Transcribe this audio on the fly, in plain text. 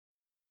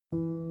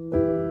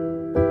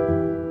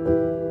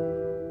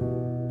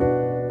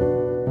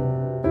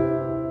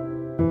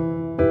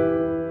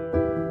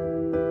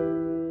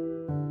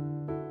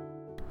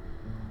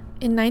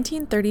In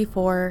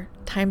 1934,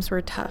 times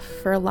were tough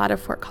for a lot of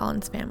Fort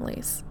Collins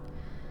families.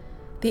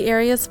 The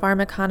area's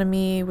farm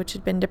economy, which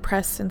had been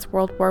depressed since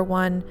World War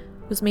I,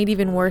 was made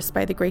even worse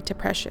by the Great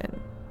Depression,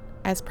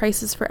 as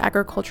prices for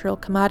agricultural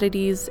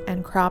commodities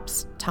and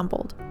crops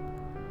tumbled.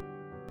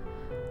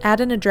 Add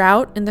in a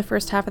drought in the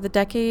first half of the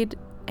decade,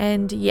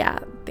 and yeah,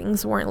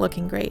 things weren't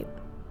looking great.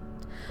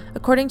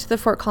 According to the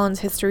Fort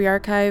Collins History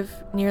Archive,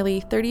 nearly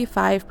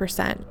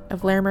 35%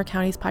 of Larimer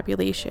County's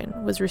population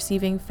was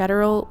receiving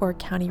federal or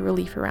county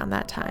relief around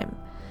that time.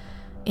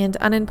 And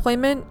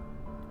unemployment,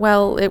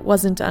 well, it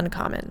wasn't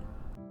uncommon.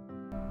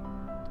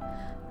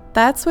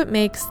 That's what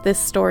makes this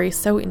story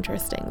so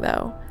interesting,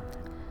 though.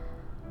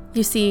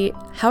 You see,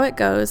 how it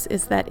goes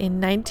is that in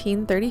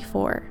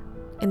 1934,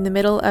 in the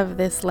middle of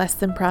this less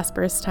than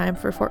prosperous time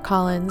for Fort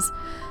Collins,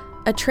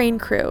 a train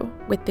crew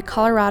with the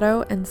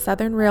Colorado and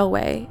Southern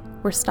Railway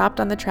were stopped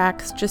on the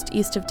tracks just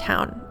east of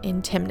town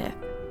in Timnath.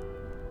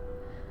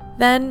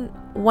 Then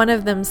one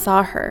of them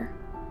saw her,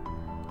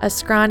 a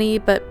scrawny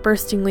but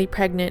burstingly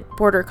pregnant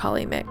border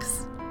collie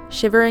mix,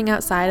 shivering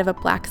outside of a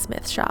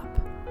blacksmith shop.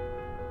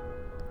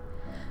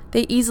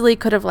 They easily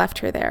could have left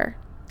her there.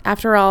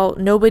 After all,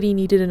 nobody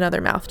needed another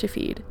mouth to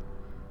feed.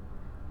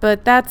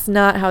 But that's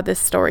not how this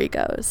story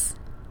goes.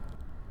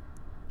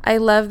 I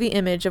love the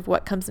image of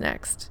what comes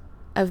next,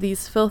 of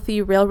these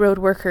filthy railroad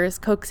workers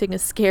coaxing a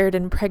scared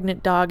and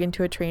pregnant dog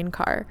into a train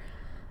car.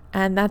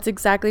 And that's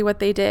exactly what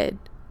they did.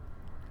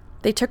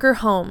 They took her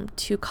home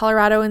to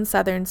Colorado and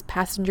Southern's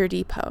passenger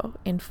depot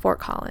in Fort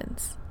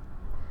Collins.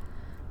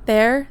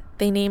 There,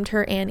 they named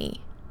her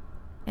Annie,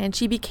 and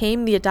she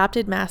became the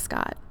adopted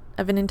mascot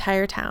of an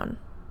entire town.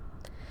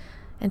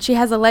 And she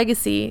has a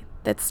legacy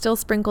that still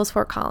sprinkles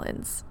Fort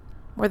Collins,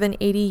 more than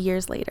 80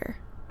 years later.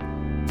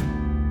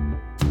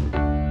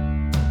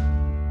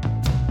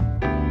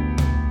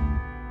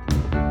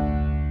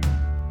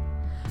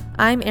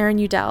 I'm Erin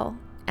Udell,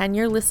 and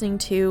you're listening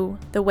to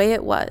The Way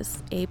It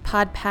Was, a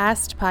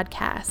Podpast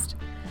podcast.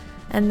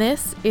 And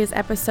this is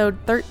episode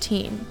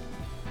 13,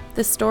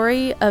 the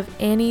story of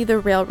Annie the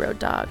Railroad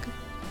Dog,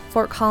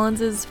 Fort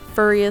Collins's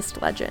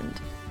furriest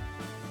legend.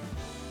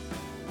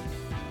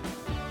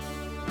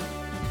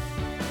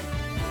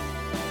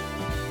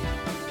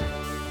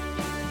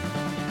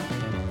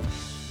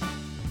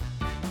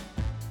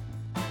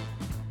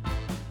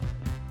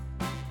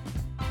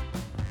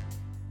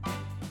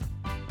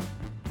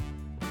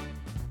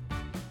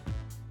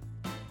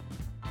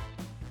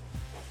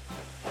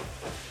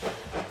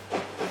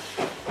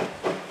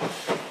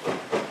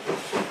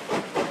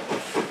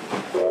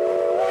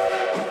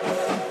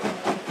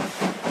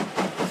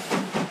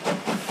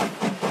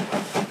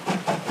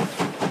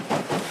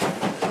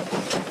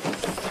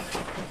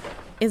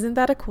 Isn't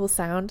that a cool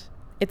sound?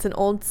 It's an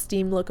old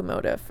steam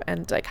locomotive,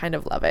 and I kind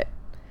of love it.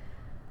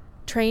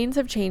 Trains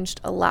have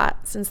changed a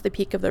lot since the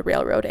peak of the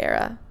railroad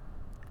era.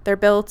 They're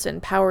built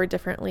and powered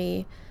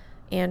differently,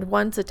 and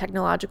once a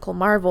technological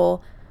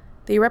marvel,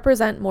 they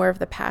represent more of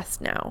the past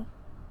now,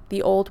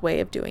 the old way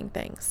of doing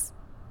things.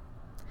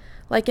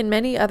 Like in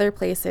many other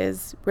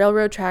places,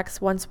 railroad tracks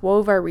once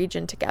wove our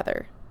region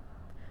together.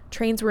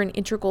 Trains were an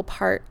integral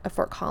part of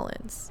Fort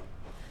Collins,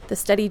 the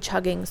steady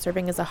chugging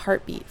serving as a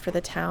heartbeat for the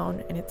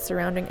town and its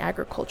surrounding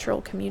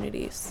agricultural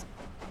communities.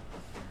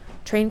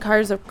 Train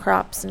cars of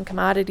crops and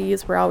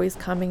commodities were always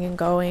coming and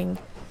going.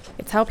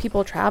 It's how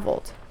people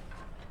traveled.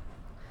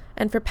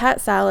 And for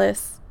Pat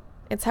Salas,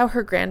 it's how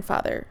her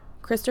grandfather,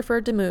 Christopher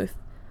DeMuth,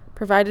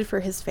 provided for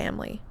his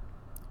family,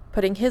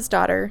 putting his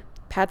daughter,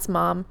 Pat's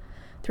mom,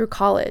 through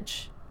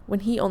college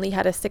when he only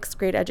had a 6th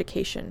grade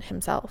education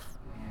himself.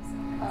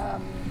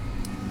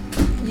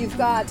 You've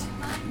got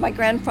my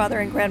grandfather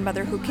and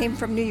grandmother who came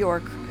from New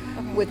York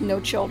with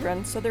no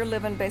children, so they're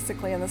living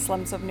basically in the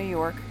slums of New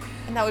York.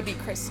 And that would be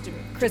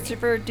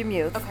Christopher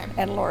DeMuth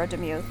and Laura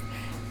DeMuth.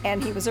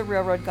 And he was a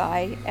railroad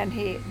guy, and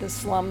the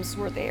slums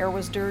where the air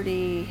was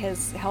dirty,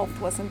 his health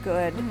wasn't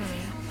good.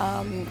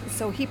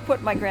 So he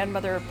put my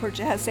grandmother,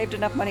 has saved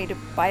enough money to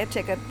buy a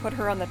ticket, put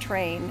her on the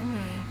train,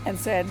 and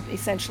said,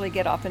 essentially,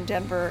 get off in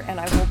Denver, and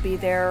I will be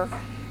there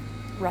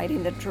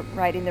riding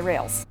the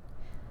rails.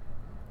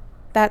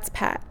 That's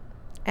Pat,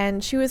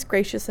 and she was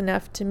gracious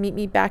enough to meet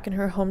me back in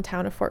her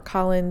hometown of Fort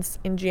Collins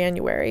in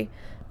January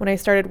when I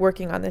started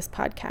working on this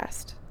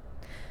podcast.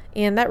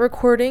 And that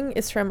recording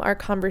is from our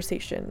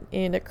conversation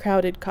in a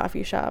crowded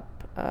coffee shop.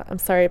 I'm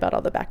sorry about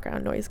all the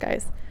background noise,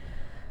 guys.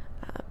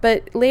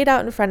 But laid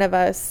out in front of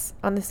us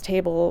on this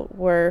table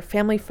were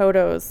family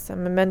photos,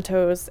 some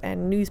mementos,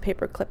 and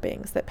newspaper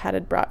clippings that Pat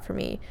had brought for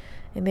me,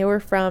 and they were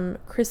from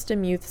Chris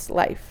DeMuth's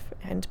life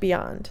and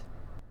beyond.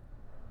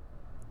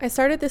 I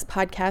started this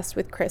podcast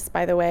with Chris,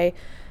 by the way,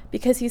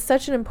 because he's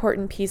such an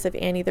important piece of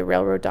Annie the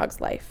Railroad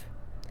Dog's life.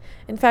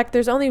 In fact,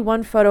 there's only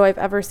one photo I've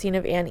ever seen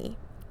of Annie,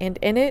 and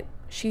in it,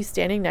 she's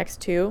standing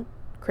next to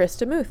Chris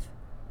DeMuth.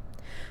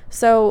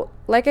 So,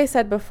 like I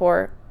said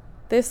before,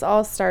 this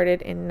all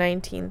started in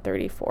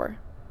 1934.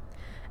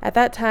 At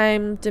that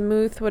time,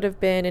 DeMuth would have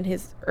been in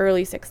his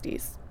early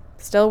 60s,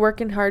 still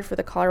working hard for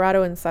the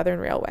Colorado and Southern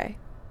Railway.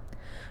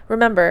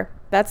 Remember,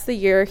 that's the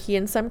year he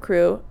and some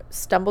crew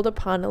stumbled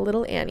upon a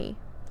little Annie,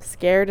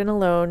 scared and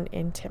alone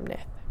in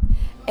Timnath.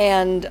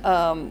 And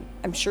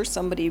I'm sure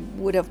somebody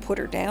would have put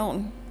her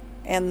down,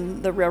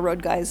 and the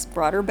railroad guys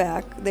brought her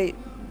back. They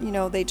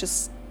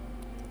just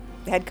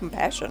had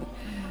compassion.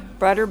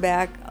 Brought her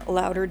back,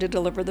 allowed her to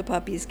deliver the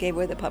puppies, gave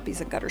away the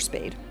puppies, and got her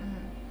spayed.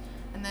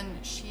 And then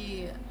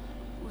she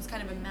was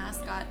kind of a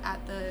mascot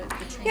at the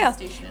train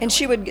station. And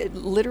she would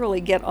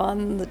literally get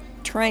on the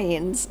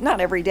trains, not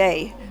every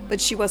day, but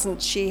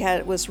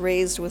was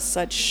raised with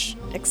such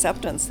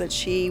acceptance that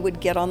she would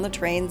get on the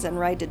trains and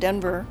ride to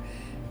Denver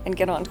and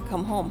get on to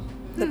come home,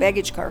 the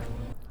baggage car.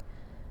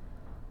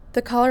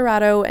 The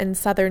Colorado and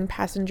Southern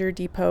Passenger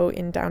Depot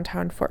in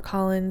downtown Fort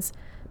Collins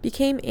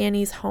became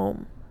Annie's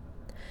home.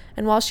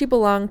 And while she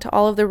belonged to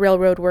all of the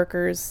railroad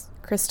workers,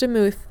 Krista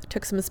Muth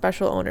took some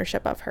special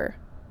ownership of her.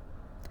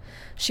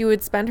 She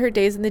would spend her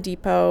days in the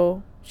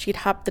depot, she'd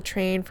hop the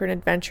train for an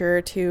adventure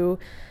or two,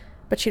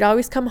 but she'd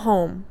always come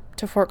home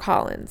to Fort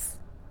Collins,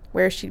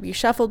 where she'd be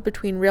shuffled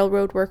between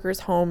railroad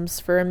workers' homes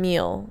for a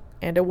meal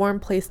and a warm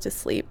place to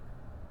sleep.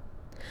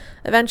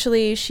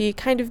 Eventually, she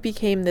kind of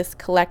became this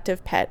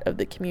collective pet of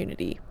the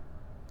community.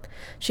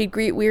 She'd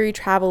greet weary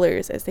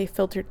travelers as they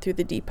filtered through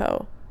the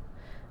depot.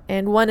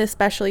 And one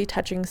especially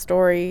touching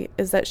story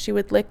is that she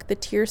would lick the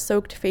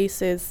tear-soaked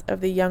faces of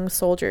the young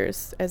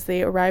soldiers as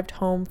they arrived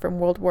home from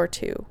World War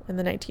II in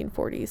the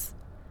 1940s.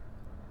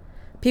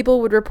 People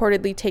would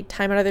reportedly take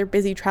time out of their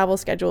busy travel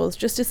schedules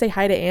just to say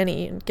hi to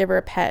Annie and give her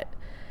a pet.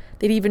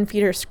 They'd even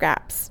feed her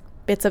scraps,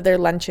 bits of their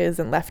lunches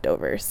and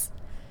leftovers.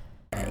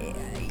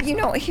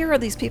 Here are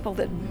these people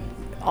that,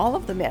 all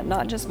of the men,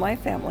 not just my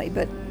family,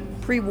 but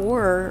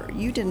pre-war,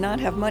 you did not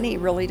have money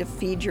really to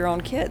feed your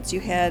own kids. You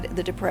had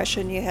the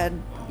Depression, you had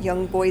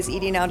young boys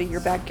eating out of your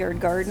backyard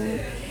garden,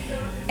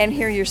 and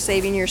here you're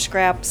saving your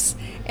scraps.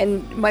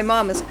 And my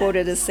mom is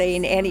quoted as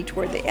saying Annie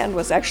toward the end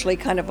was actually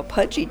kind of a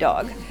pudgy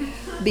dog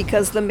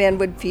because the men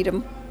would feed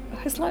him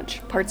his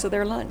lunch, parts of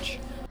their lunch.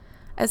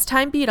 As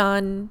time beat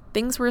on,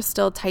 things were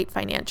still tight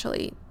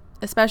financially,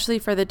 especially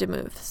for the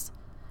DeMuths.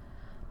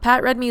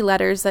 Pat read me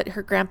letters that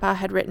her grandpa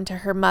had written to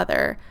her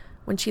mother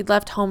when she'd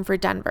left home for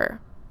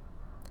Denver.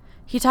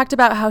 He talked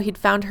about how he'd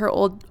found her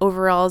old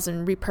overalls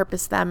and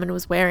repurposed them and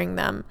was wearing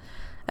them,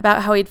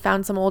 about how he'd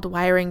found some old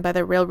wiring by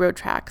the railroad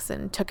tracks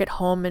and took it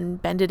home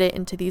and bended it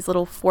into these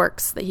little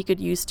forks that he could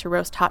use to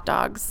roast hot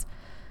dogs.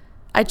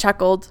 I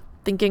chuckled,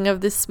 thinking of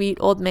this sweet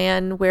old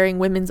man wearing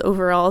women's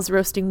overalls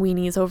roasting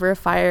weenies over a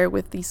fire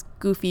with these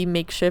goofy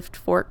makeshift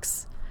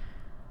forks.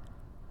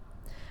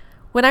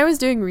 When I was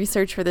doing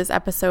research for this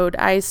episode,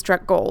 I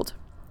struck gold.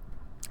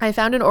 I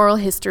found an oral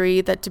history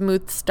that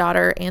DeMuth's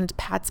daughter and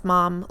Pat's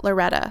mom,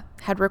 Loretta,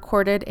 had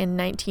recorded in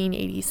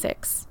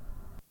 1986.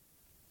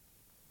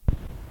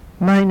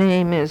 My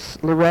name is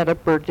Loretta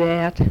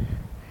Burdett,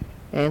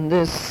 and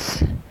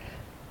this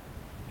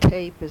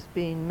tape is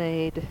being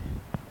made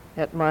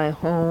at my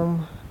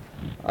home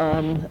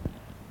on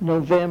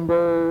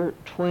November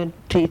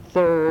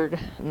 23rd,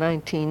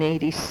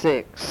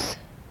 1986.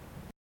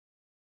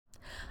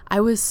 I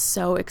was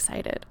so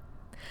excited.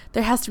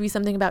 There has to be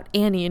something about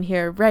Annie in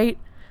here, right?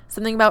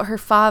 Something about her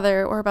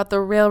father or about the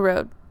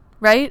railroad,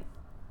 right?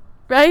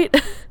 Right?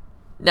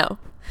 No.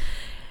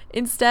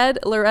 Instead,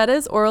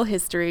 Loretta's oral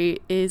history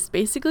is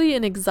basically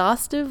an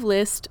exhaustive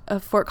list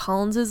of Fort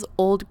Collins's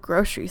old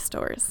grocery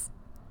stores.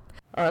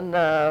 On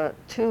at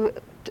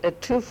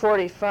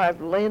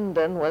 245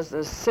 Linden was the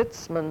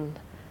Sitzman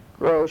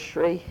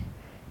grocery,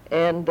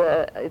 and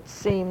it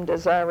seemed,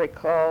 as I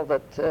recall,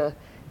 that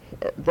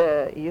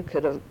you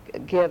could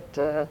get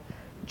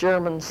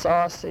German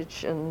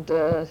sausage and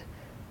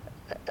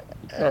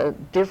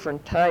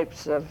different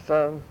types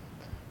of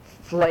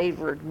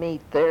flavored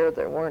meat there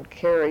that weren't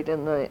carried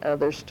in the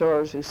other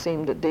stores, who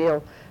seemed to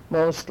deal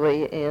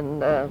mostly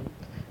in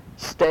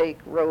steak,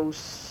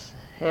 roasts,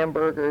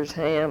 hamburgers,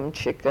 ham,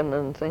 chicken,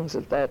 and things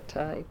of that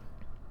type.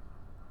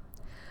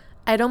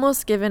 I'd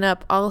almost given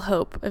up all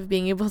hope of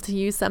being able to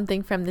use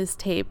something from this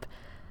tape.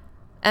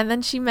 And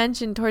then she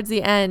mentioned towards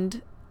the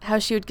end how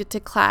she would get to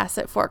class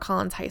at Fort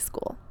Collins High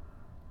School.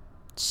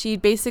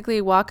 She'd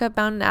basically walk up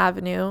Mountain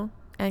Avenue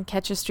and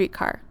catch a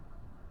streetcar.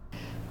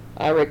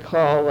 I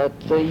recall that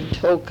the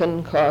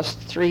token cost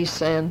 3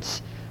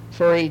 cents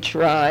for each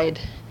ride.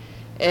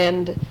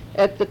 And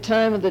at the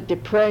time of the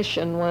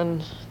Depression,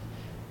 when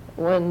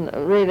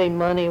really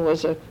money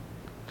was a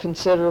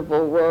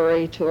considerable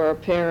worry to our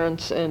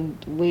parents,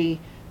 and we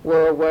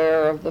were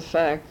aware of the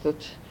fact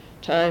that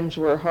times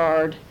were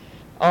hard,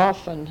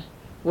 often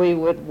we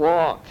would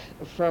walk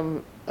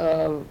from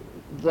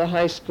the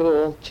high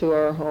school to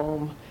our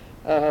home,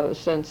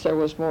 since there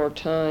was more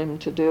time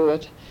to do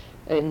it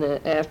in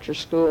the after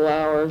school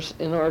hours,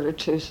 in order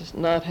to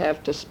not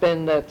have to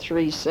spend that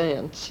 3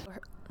 cents.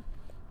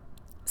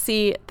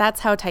 See,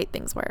 that's how tight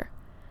things were.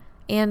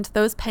 And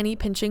those penny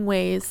pinching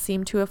ways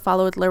seem to have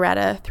followed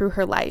Loretta through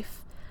her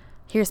life.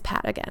 Here's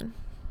Pat again.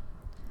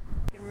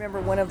 I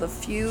remember one of the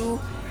few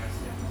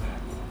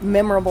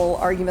memorable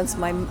arguments.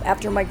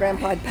 After my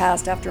grandpa had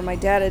passed, after my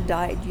dad had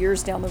died,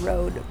 years down the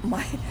road,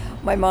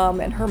 my mom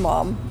and her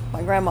mom,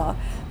 my grandma,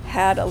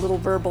 had a little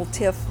verbal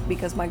tiff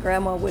because my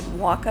grandma would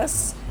walk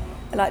us,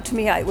 and to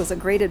me it was a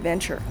great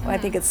adventure. I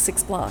think it's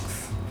 6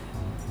 blocks,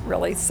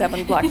 really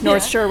 7 blocks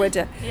North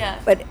Sherwood.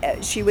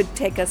 But she would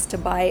take us to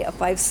buy a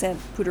 5-cent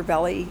Poudre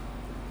Valley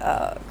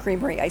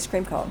Creamery ice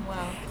cream cone.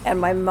 Wow. And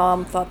my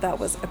mom thought that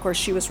was, of course,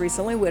 she was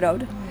recently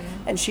widowed,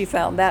 and she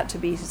found that to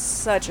be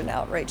such an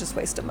outrageous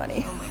waste of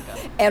money. Oh my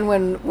God. And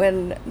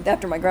when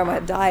after my grandma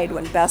had died,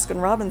 when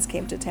Baskin Robbins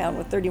came to town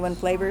with 31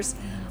 flavors,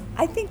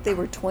 I think they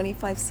were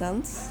 25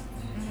 cents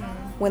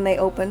when they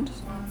opened.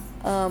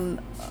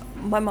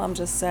 My mom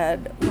just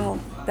said, well,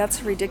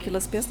 that's a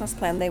ridiculous business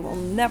plan. They will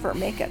never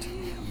make it.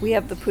 We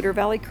have the Poudre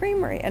Valley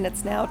Creamery, and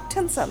it's now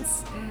 10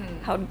 cents.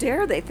 How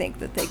dare they think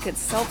that they could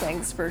sell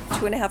things for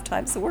 2.5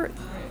 times the worth?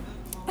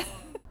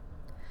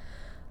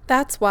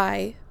 That's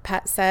why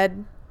Pat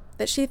said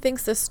that she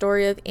thinks the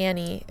story of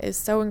Annie is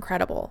so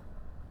incredible.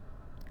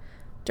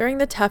 During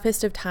the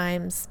toughest of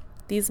times,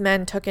 these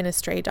men took in a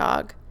stray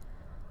dog,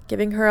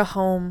 giving her a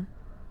home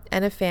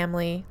and a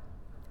family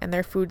and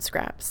their food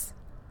scraps.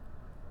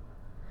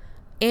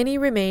 Annie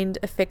remained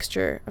a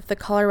fixture of the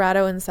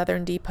Colorado and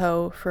Southern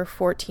Depot for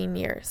 14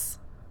 years.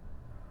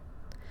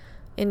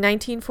 In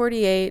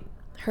 1948,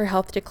 her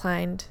health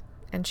declined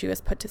and she was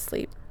put to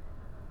sleep.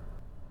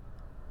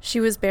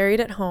 She was buried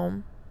at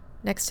home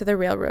next to the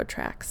railroad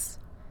tracks,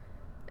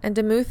 and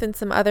DeMuth and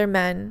some other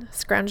men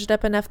scrounged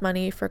up enough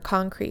money for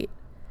concrete,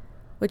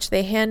 which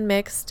they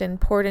hand-mixed and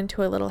poured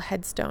into a little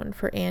headstone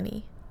for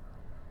Annie.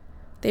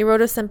 They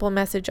wrote a simple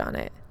message on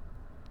it: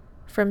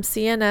 "From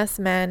CNS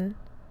men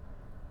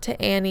to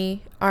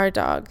Annie, our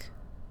dog,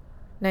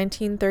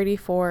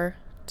 1934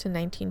 to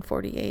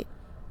 1948.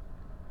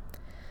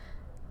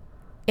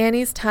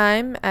 Annie's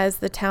time as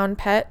the town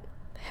pet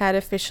had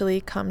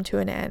officially come to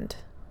an end.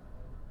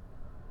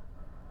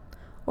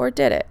 Or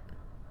did it?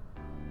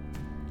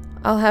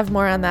 I'll have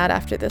more on that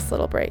after this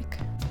little break.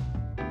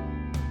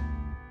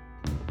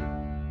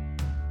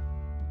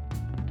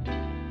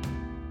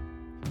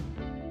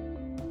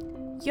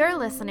 You're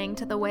listening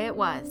to The Way It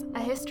Was, a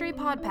history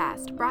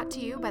podcast brought to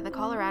you by the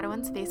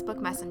Coloradoans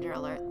Facebook Messenger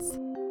alerts.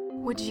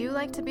 Would you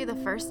like to be the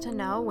first to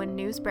know when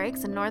news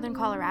breaks in northern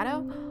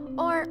Colorado?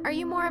 Or are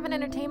you more of an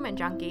entertainment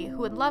junkie who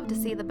would love to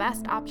see the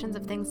best options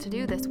of things to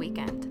do this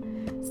weekend?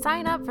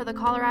 Sign up for the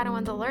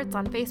Coloradoans alerts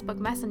on Facebook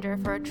Messenger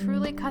for a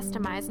truly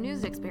customized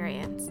news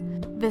experience.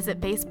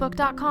 Visit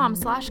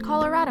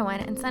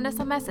facebook.com/Coloradoan and send us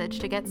a message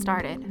to get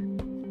started.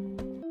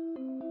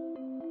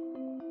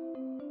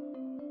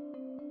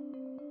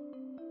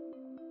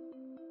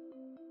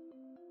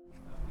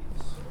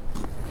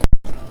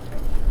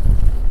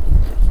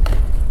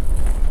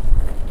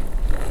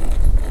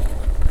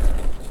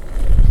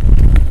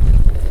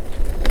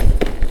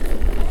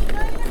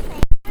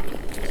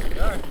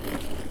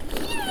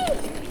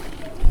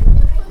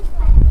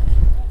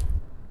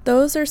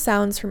 Those are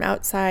sounds from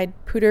outside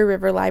Poudre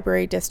River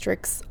Library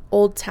District's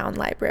Old Town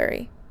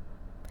Library.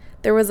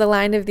 There was a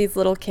line of these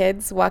little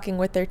kids walking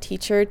with their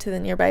teacher to the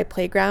nearby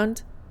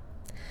playground.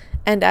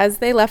 And as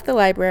they left the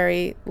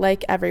library,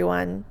 like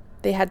everyone,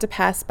 they had to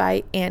pass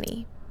by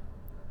Annie.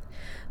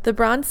 The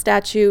bronze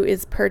statue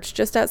is perched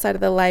just outside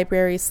of the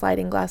library's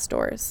sliding glass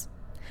doors.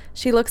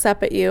 She looks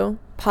up at you,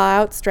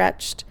 paw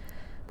outstretched,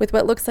 with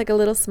what looks like a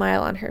little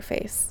smile on her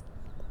face.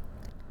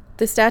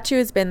 The statue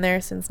has been there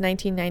since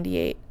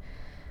 1998.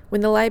 When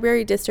the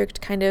library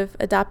district kind of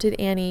adopted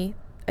Annie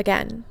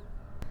again.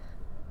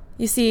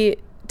 You see,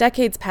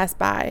 decades passed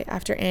by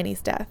after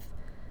Annie's death,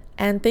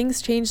 and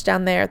things changed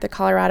down there at the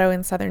Colorado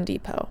and Southern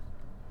Depot.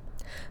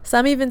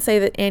 Some even say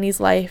that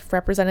Annie's life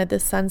represented the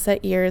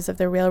sunset years of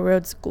the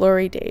railroad's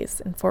glory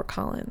days in Fort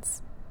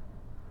Collins.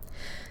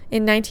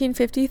 In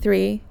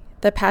 1953,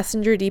 the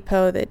passenger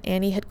depot that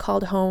Annie had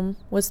called home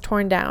was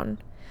torn down,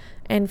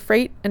 and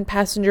freight and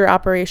passenger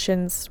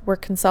operations were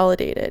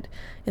consolidated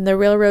in the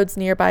railroad's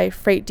nearby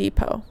freight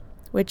depot,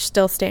 which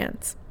still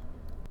stands.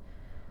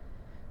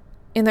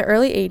 In the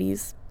early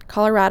 80s,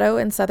 Colorado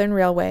and Southern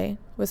Railway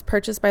was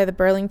purchased by the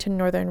Burlington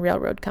Northern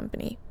Railroad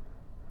Company,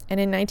 and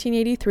in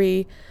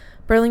 1983,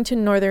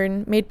 Burlington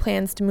Northern made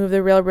plans to move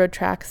the railroad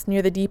tracks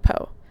near the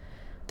depot,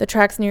 the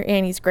tracks near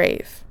Annie's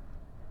grave.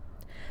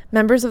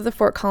 Members of the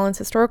Fort Collins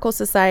Historical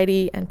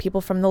Society and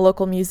people from the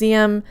local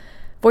museum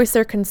voiced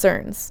their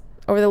concerns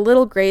over the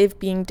little grave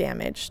being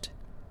damaged.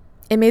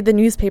 It made the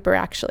newspaper,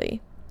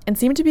 actually, and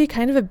seemed to be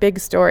kind of a big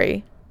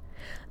story.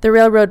 The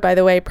railroad, by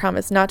the way,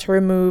 promised not to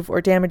remove or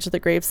damage the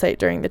gravesite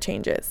during the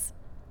changes.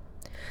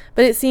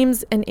 But it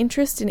seems an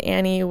interest in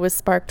Annie was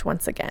sparked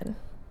once again.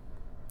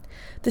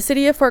 The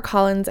city of Fort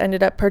Collins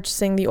ended up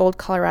purchasing the old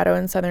Colorado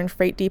and Southern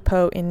Freight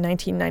Depot in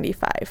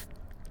 1995.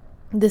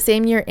 The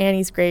same year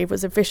Annie's grave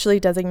was officially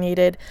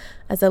designated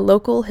as a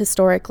local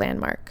historic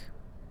landmark.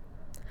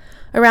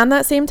 Around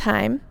that same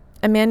time,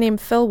 a man named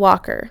Phil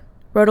Walker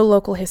wrote a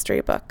local history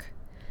book,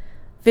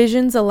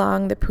 Visions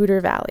Along the Poudre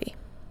Valley.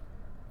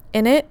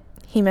 In it,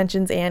 he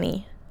mentions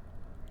Annie.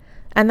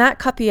 And that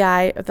caught the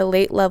eye of the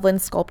late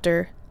Loveland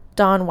sculptor,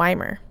 Don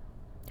Weimer,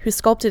 who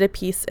sculpted a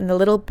piece in the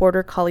little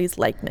border collie's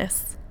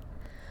likeness.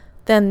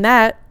 Then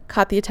that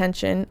caught the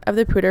attention of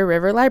the Poudre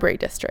River Library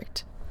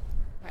District.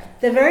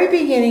 The very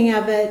beginning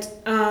of it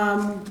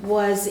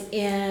was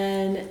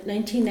in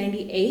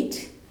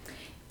 1998,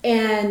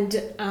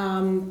 and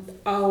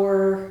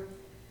our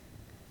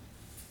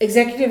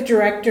executive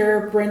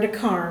director, Brenda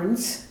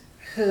Carnes,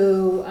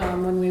 who,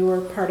 when we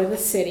were part of the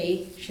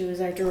city, she was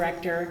our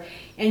director,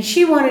 and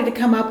she wanted to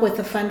come up with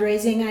a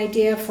fundraising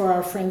idea for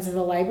our Friends of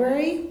the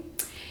Library.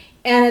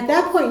 And at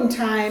that point in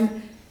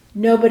time,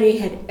 nobody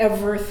had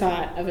ever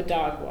thought of a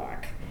dog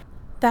walk.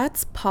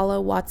 That's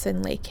Paula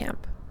Watson-Laycamp,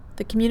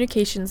 the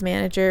communications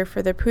manager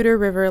for the Poudre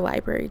River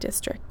Library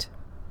District.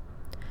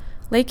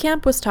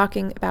 Laycamp was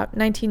talking about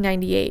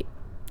 1998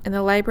 and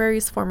the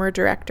library's former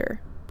director,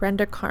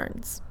 Brenda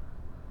Carnes.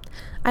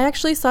 I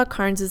actually saw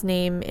Carnes'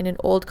 name in an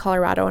old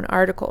Coloradoan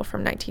article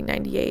from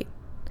 1998.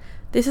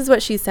 This is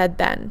what she said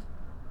then.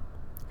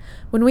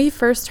 When we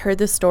first heard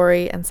the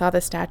story and saw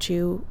the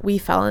statue, we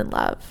fell in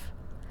love.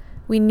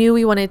 We knew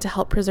we wanted to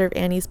help preserve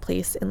Annie's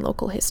place in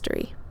local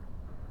history.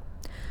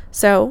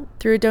 So,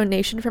 through a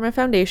donation from a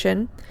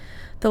foundation,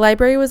 the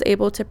library was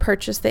able to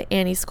purchase the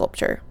Annie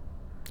sculpture.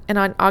 And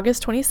on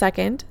August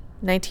 22nd,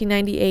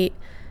 1998,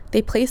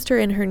 they placed her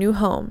in her new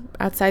home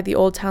outside the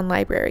Old Town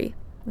Library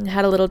and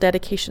had a little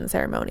dedication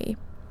ceremony.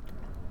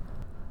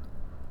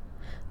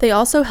 They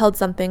also held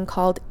something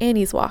called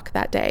Annie's Walk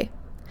that day,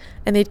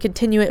 and they'd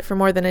continue it for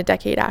more than a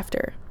decade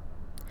after.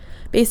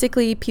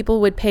 Basically,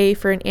 people would pay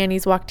for an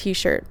Annie's Walk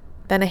t-shirt,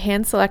 then a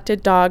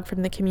hand-selected dog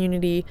from the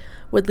community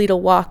would lead a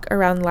walk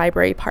around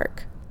Library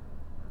Park.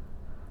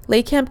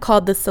 Laycamp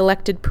called the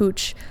selected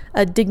pooch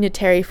a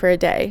dignitary for a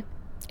day,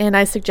 and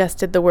I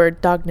suggested the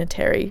word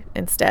dognitary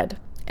instead,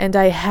 and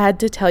I had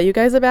to tell you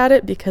guys about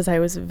it because I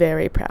was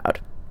very proud.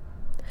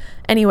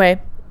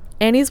 Anyway,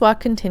 Annie's Walk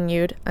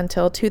continued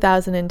until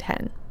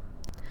 2010.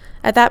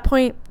 At that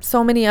point,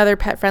 so many other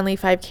pet-friendly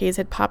 5Ks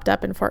had popped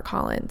up in Fort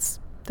Collins.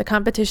 The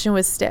competition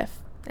was stiff,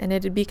 and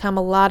it had become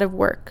a lot of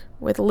work,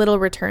 with little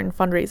return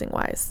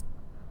fundraising-wise.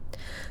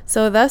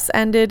 So thus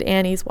ended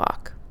Annie's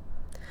Walk.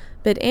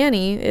 But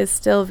Annie is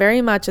still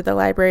very much at the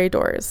library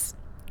doors,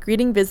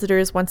 greeting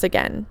visitors once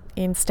again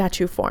in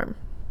statue form.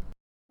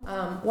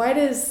 Why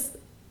does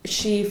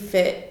she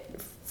fit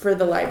for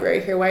the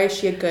library here? Why is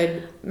she a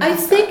good mascot?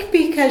 I think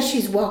because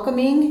she's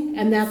welcoming,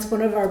 and that's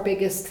one of our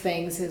biggest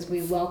things is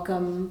we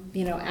welcome,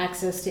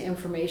 access to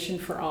information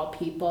for all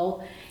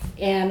people.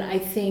 And I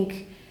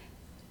think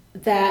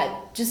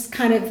that just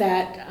kind of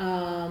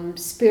that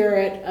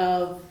spirit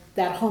of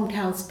that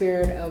hometown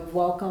spirit of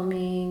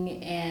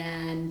welcoming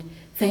and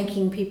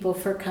thanking people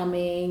for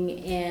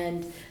coming,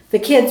 and the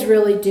kids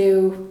really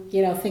do,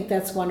 think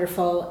that's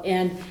wonderful.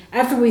 And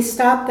after we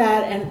stopped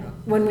that, and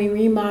when we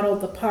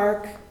remodeled the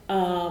park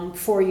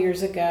 4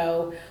 years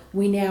ago,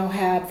 we now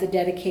have the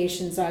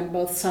dedications on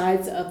both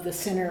sides of the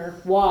center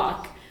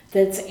walk.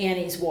 That's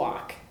Annie's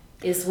Walk,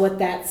 is what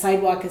that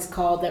sidewalk is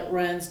called, that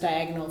runs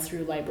diagonal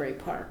through Library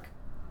Park.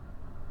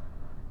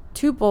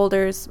 2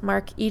 boulders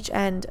mark each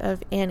end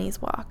of Annie's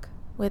Walk,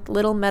 with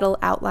little metal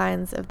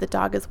outlines of the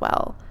dog as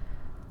well.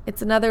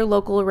 It's another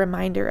local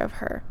reminder of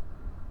her,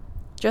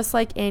 just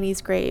like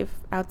Annie's grave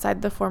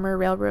outside the former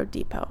railroad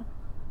depot.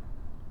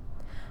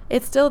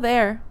 It's still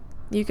there.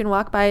 You can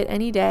walk by it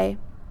any day.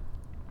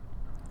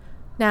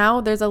 Now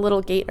there's a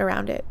little gate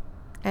around it,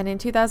 and in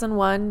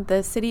 2001,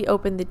 the city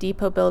opened the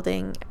depot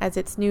building as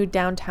its new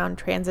downtown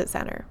transit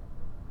center.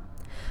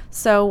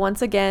 So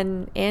once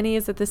again, Annie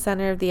is at the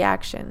center of the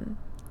action,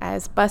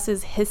 as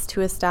buses hiss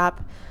to a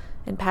stop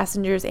and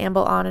passengers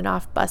amble on and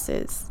off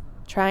buses,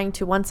 trying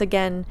to once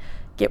again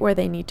get where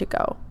they need to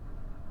go.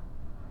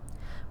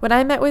 When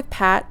I met with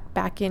Pat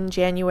back in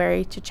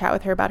January to chat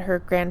with her about her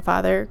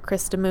grandfather,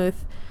 Chris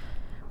DeMuth,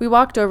 we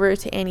walked over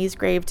to Annie's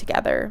grave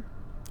together,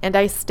 and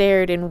I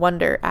stared in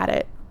wonder at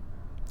it.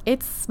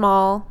 It's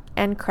small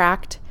and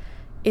cracked.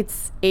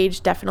 Its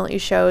age definitely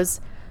shows,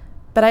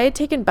 but I had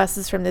taken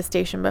buses from this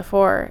station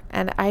before,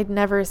 and I'd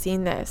never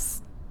seen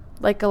this.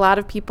 Like a lot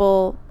of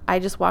people, I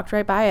just walked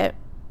right by it.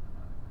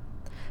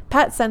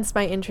 Pat sensed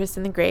my interest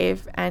in the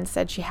grave and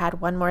said she had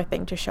one more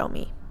thing to show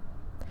me.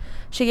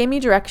 She gave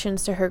me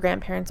directions to her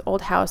grandparents'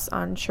 old house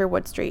on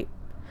Sherwood Street.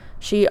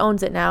 She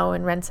owns it now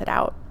and rents it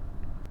out.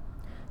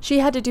 She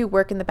had to do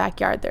work in the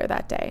backyard there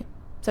that day,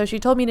 so she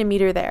told me to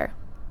meet her there.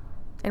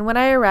 And when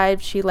I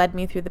arrived, she led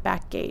me through the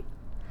back gate,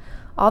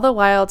 all the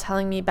while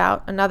telling me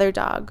about another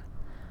dog,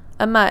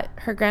 a mutt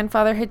her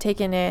grandfather had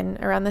taken in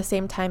around the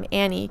same time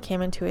Annie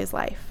came into his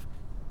life.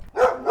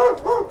 Do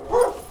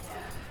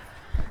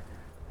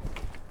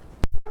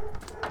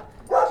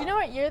you know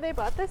what year they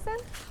bought this in?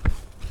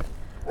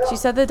 She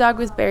said the dog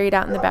was buried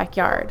out in the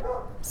backyard,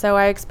 so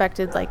I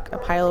expected like a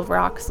pile of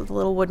rocks with a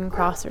little wooden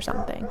cross or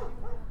something.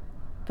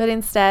 But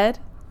instead,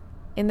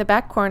 in the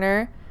back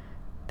corner,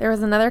 there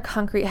was another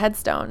concrete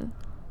headstone,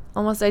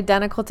 almost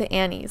identical to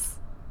Annie's,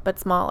 but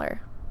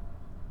smaller.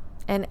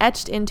 And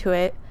etched into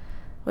it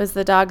was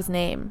the dog's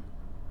name,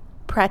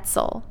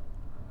 Pretzel,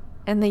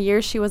 and the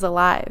year she was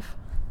alive.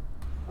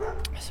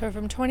 So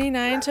from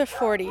 29 to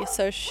 40.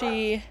 So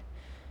she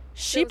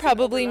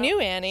probably knew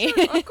Annie.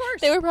 Sure, of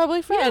course. They were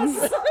probably friends.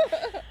 Yes.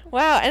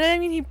 Wow. And I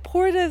mean, he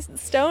poured a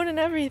stone and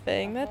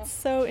everything. That's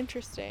so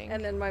interesting.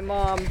 And then my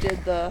mom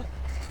did the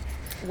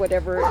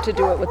whatever to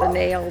do it with a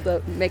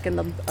nail, making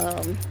them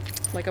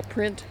like a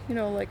print,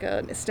 like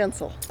a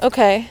stencil.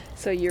 Okay.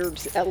 So your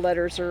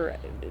letters are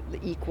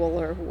equal,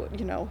 or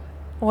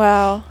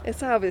Wow.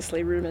 It's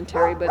obviously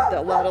rudimentary, but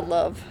a lot of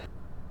love.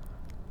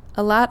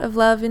 A lot of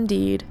love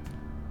indeed.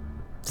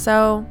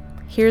 So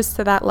here's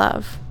to that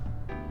love.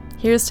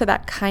 Here's to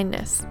that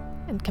kindness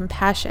and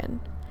compassion,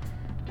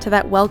 to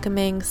that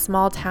welcoming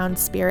small town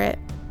spirit.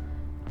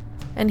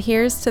 And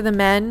here's to the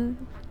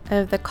men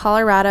of the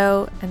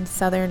Colorado and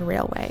Southern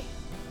Railway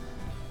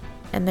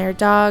and their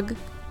dog,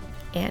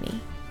 Annie.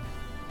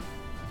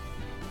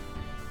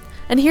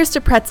 And here's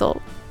to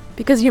Pretzel,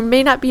 because you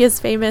may not be as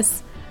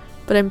famous,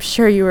 but I'm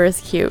sure you were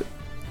as cute.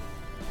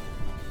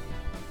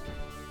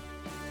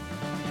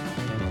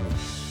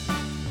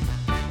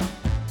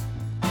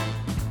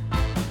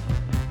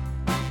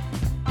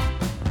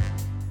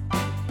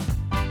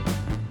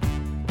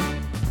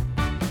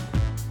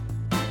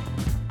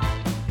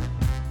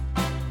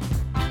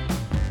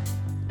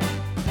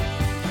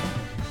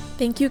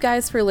 Thank you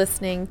guys for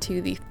listening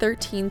to the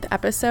 13th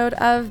episode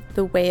of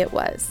The Way It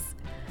Was.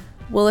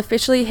 We'll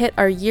officially hit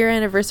our year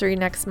anniversary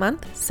next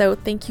month, so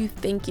thank you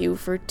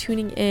for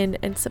tuning in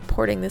and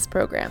supporting this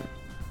program.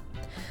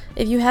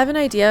 If you have an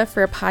idea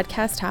for a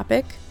podcast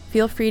topic,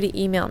 feel free to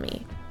email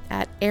me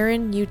at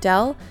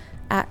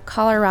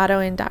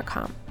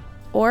erinudell@coloradoan.com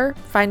or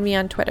find me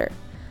on Twitter.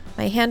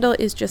 My handle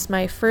is just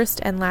my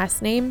first and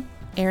last name,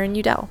 Erin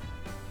Udell.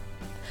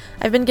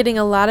 I've been getting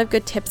a lot of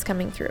good tips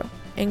coming through,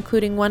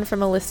 including one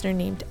from a listener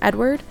named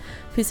Edward,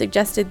 who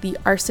suggested the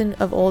Arson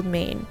of Old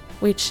Maine,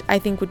 which I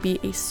think would be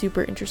a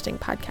super interesting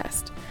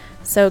podcast.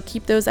 So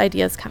keep those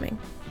ideas coming.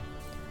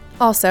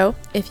 Also,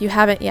 if you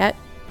haven't yet,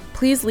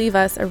 please leave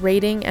us a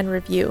rating and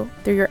review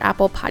through your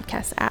Apple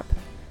Podcast app.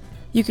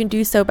 You can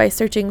do so by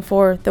searching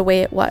for The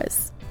Way It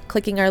Was,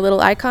 clicking our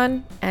little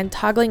icon, and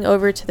toggling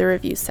over to the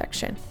reviews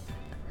section.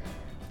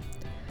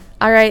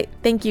 All right,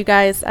 thank you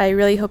guys. I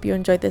really hope you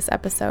enjoyed this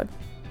episode.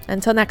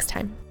 Until next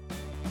time.